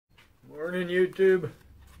Morning, YouTube.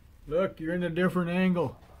 Look, you're in a different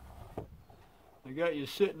angle. I got you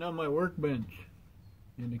sitting on my workbench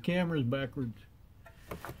and the camera's backwards.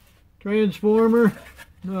 Transformer?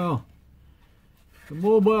 No. The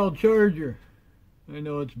mobile charger. I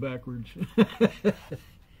know it's backwards.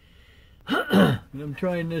 And I'm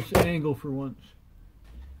trying this angle for once.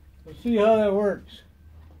 We'll see how that works.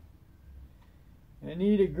 I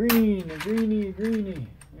need a greenie. There we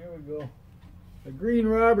go. A green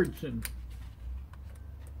Robertson.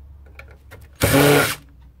 And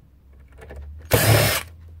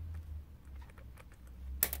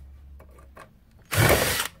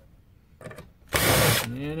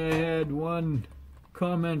I had one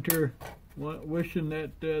commenter wishing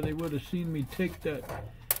that they would have seen me take that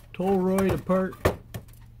Toroid apart.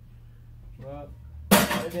 Well,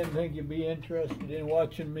 I didn't think you'd be interested in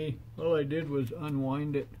watching me. All I did was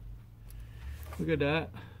unwind it. Look at that.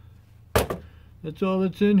 That's all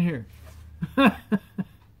that's in here. That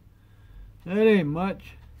ain't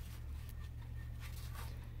much.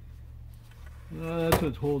 That's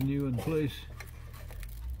what's holding you in place.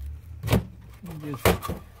 You just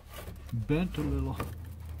bent a little.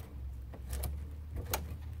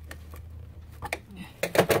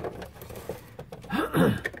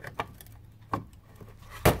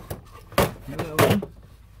 That one.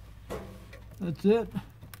 That's it.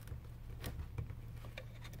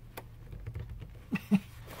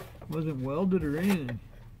 Wasn't welded or anything.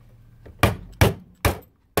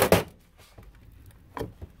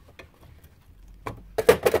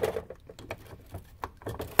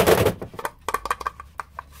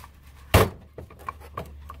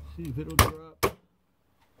 See if it'll drop.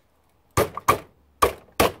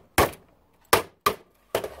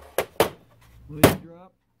 Will it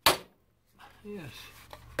drop? Yes.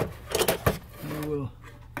 It will.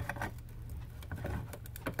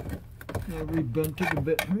 I rebent it a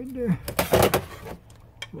bit right there.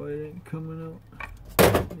 That's why it ain't coming out.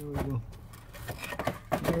 There we go.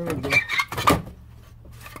 There we go.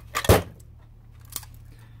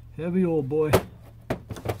 Heavy old boy.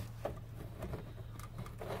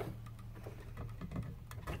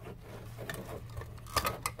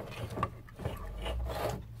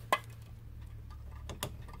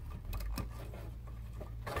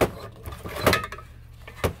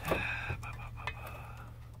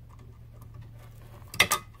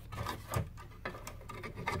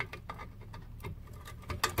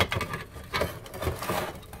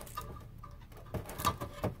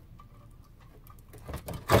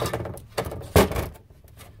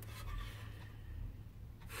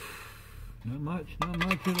 Not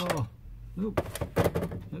much at all. Oop,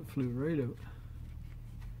 that flew right out.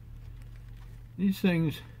 These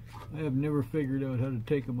things, I have never figured out how to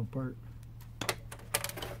take them apart.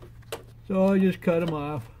 So I just cut them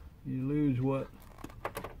off. You lose what?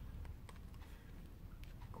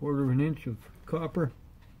 1/4 of an inch of copper.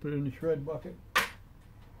 Put it in the shred bucket.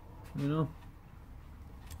 You know?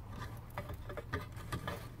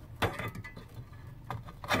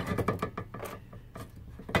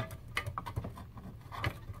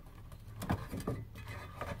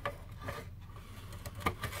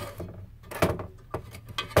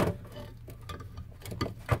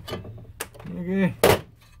 Okay,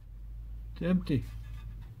 it's empty.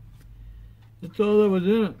 That's all that was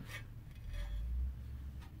in it.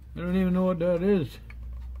 I don't even know what that is.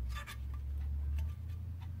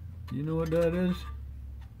 Do you know what that is?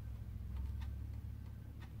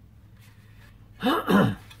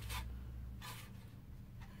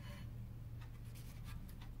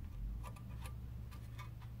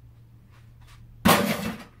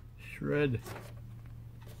 Shred.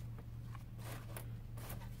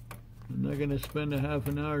 I'm not going to spend a half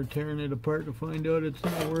an hour tearing it apart to find out it's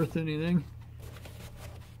not worth anything.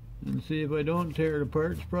 And see if I don't tear it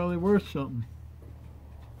apart, it's probably worth something.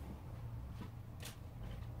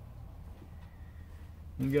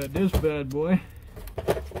 We got this bad boy.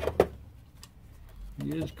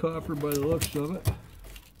 He is copper by the looks of it.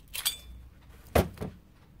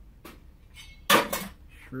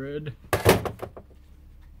 Shred.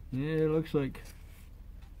 Yeah, it looks like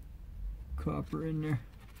copper in there.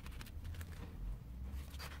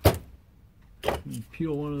 And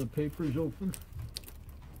peel one of the papers open.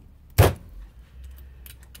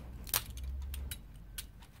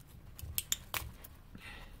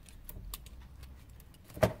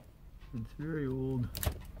 It's very old.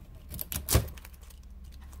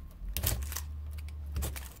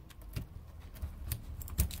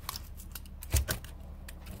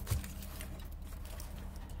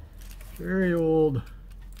 Very old.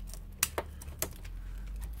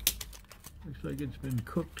 Looks like it's been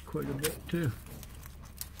cooked quite a bit too.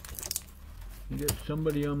 I got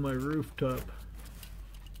somebody on my rooftop.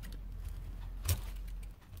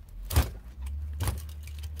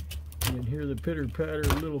 You can hear the pitter-patter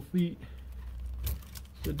of little feet.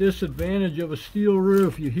 It's the disadvantage of a steel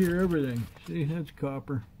roof. You hear everything. See, that's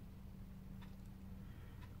copper.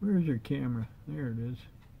 Where's your camera? There it is.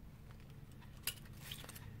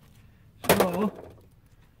 So,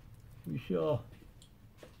 we shall...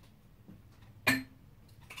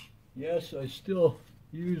 Yes, I still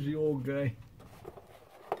use the old guy.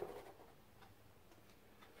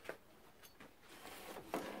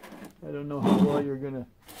 I don't know how well you're going to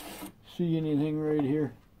see anything right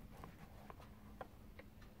here.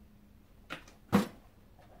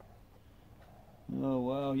 Oh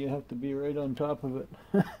wow, you have to be right on top of it.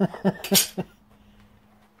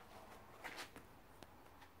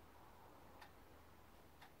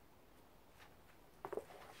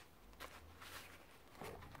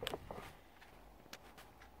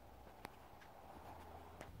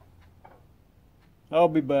 I'll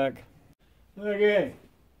be back. Okay.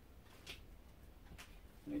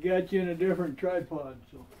 I got you in a different tripod,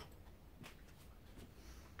 so.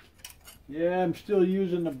 Yeah, I'm still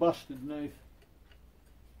using the busted knife.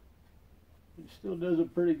 It still does a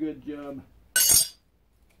pretty good job.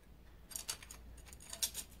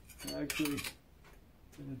 Actually,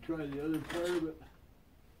 I'm going to try the other part of it.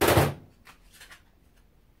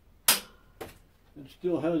 It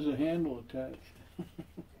still has a handle attached. It's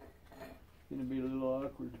going to be a little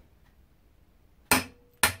awkward.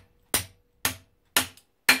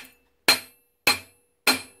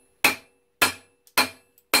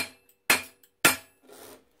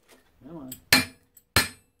 Come on.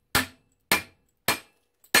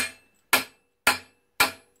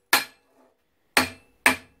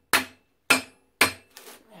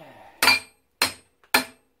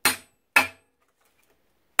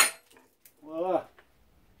 Voila.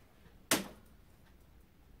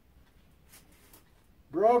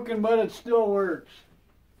 Broken, but it still works.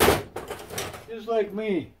 Just like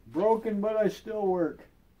me. Broken, but I still work.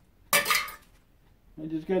 I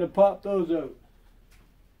just got to pop those out.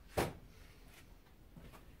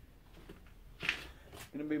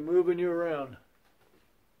 Going to be moving you around.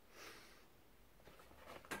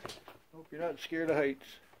 Hope you're not scared of heights.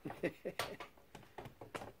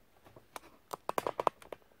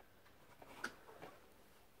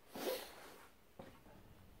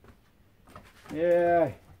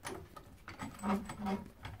 Yeah.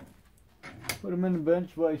 Put them in the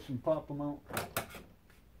bench vise and pop them out.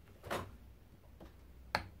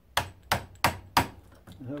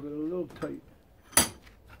 And have it a little tight.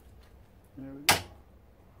 There we go.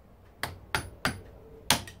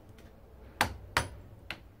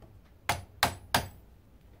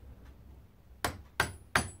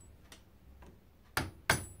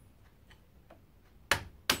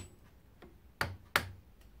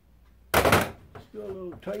 Still a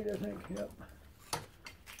little tight, I think. Yep.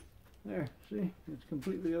 There, see? It's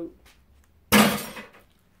completely out.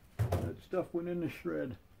 That stuff went in the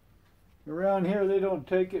shred. Around here, they don't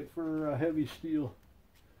take it for heavy steel.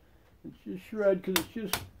 It's just shred because it's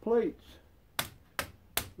just plates.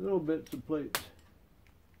 Little bits of plates.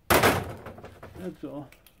 That's all.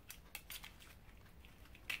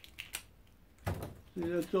 See,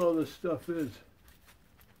 that's all this stuff is.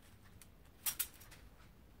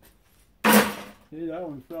 See, that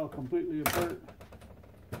one fell completely apart.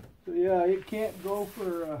 So yeah, it can't go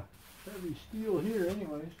for heavy steel here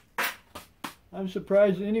anyways. I'm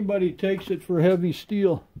surprised anybody takes it for heavy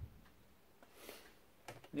steel.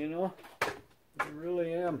 You know, I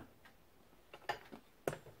really am.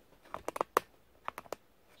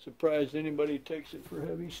 Surprised anybody takes it for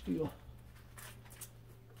heavy steel.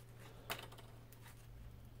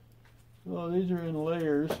 Oh, these are in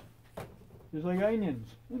layers. Just like onions,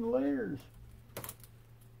 in layers.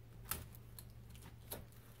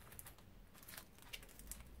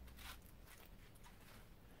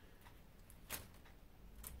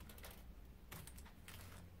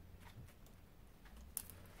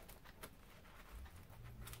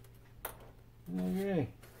 Okay,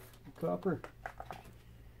 copper.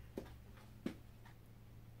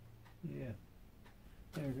 Yeah,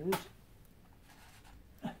 there it is.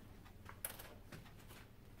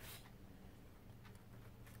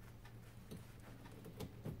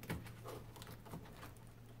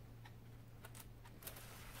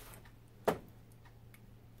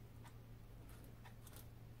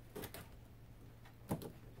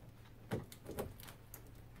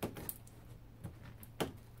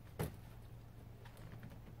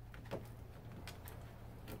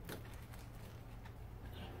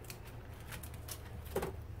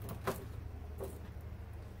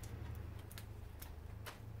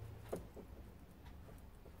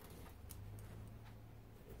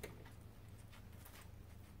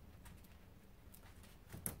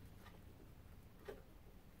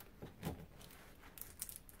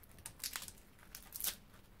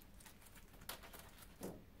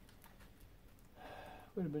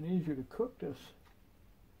 Would have been easier to cook this.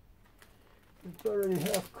 It's already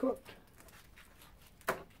half cooked.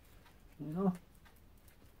 You know?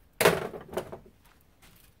 Trying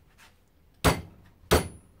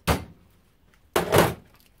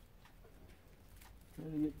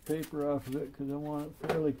to get the paper off of it because I want it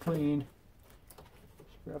fairly clean.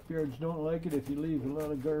 Scrapyards don't like it if you leave a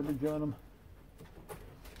lot of garbage on them.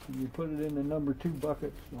 And you put it in the number 2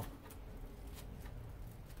 bucket, so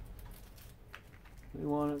they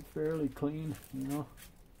want it fairly clean, you know.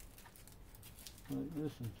 Like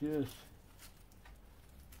this is just,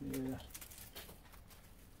 yeah.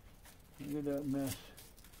 Look at that mess.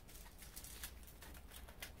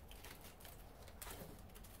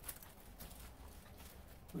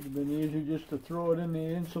 Would have been easier just to throw it in the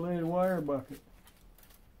insulated wire bucket.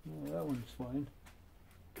 Yeah, that one's fine.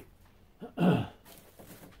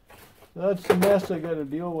 That's the mess I got to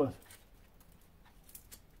deal with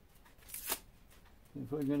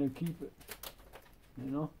if I'm going to keep it,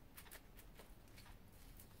 you know.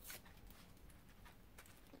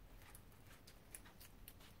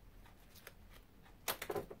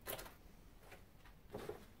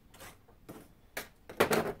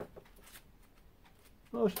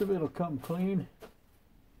 Most of it'll come clean.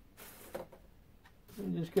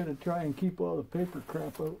 You just got to try and keep all the paper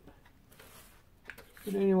crap out.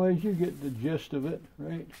 But anyways, you get the gist of it,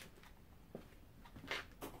 right?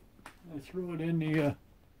 I threw it in the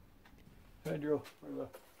hydro, or the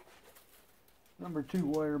number 2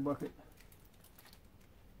 wire bucket.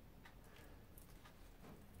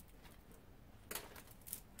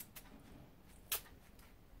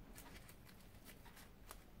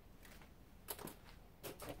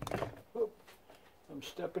 Oh, I'm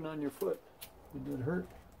stepping on your foot. Did it hurt?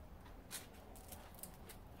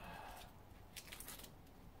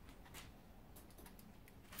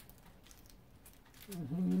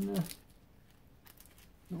 Anything in there?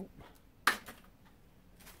 Nope.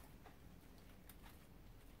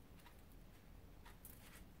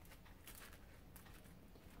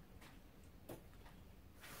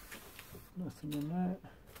 Nothing in that.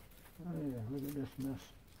 Oh yeah, look at this mess.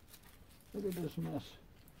 Look at this mess.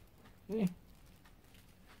 See?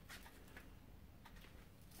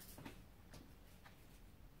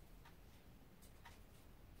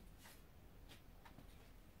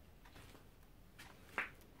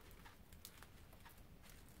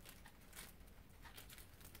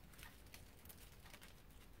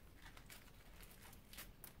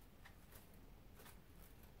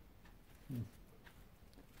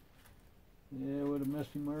 Yeah, what a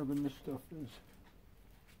messy Marvin this stuff is.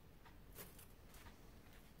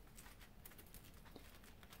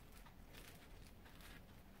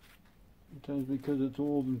 Sometimes because it's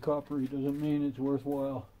old and coppery doesn't mean it's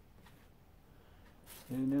worthwhile.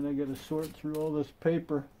 And then I got to sort through all this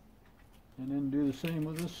paper and then do the same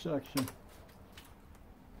with this section.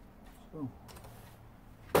 So.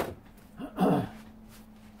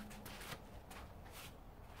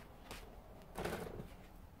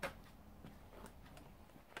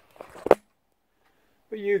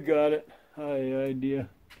 But you got it. High idea.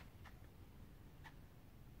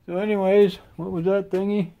 So anyways, what was that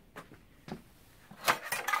thingy?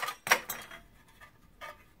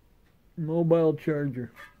 Mobile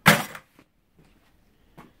charger. So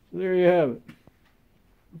there you have it.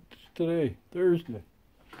 It's today, Thursday.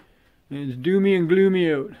 And it's doomy and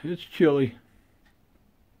gloomy out. It's chilly.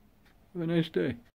 Have a nice day.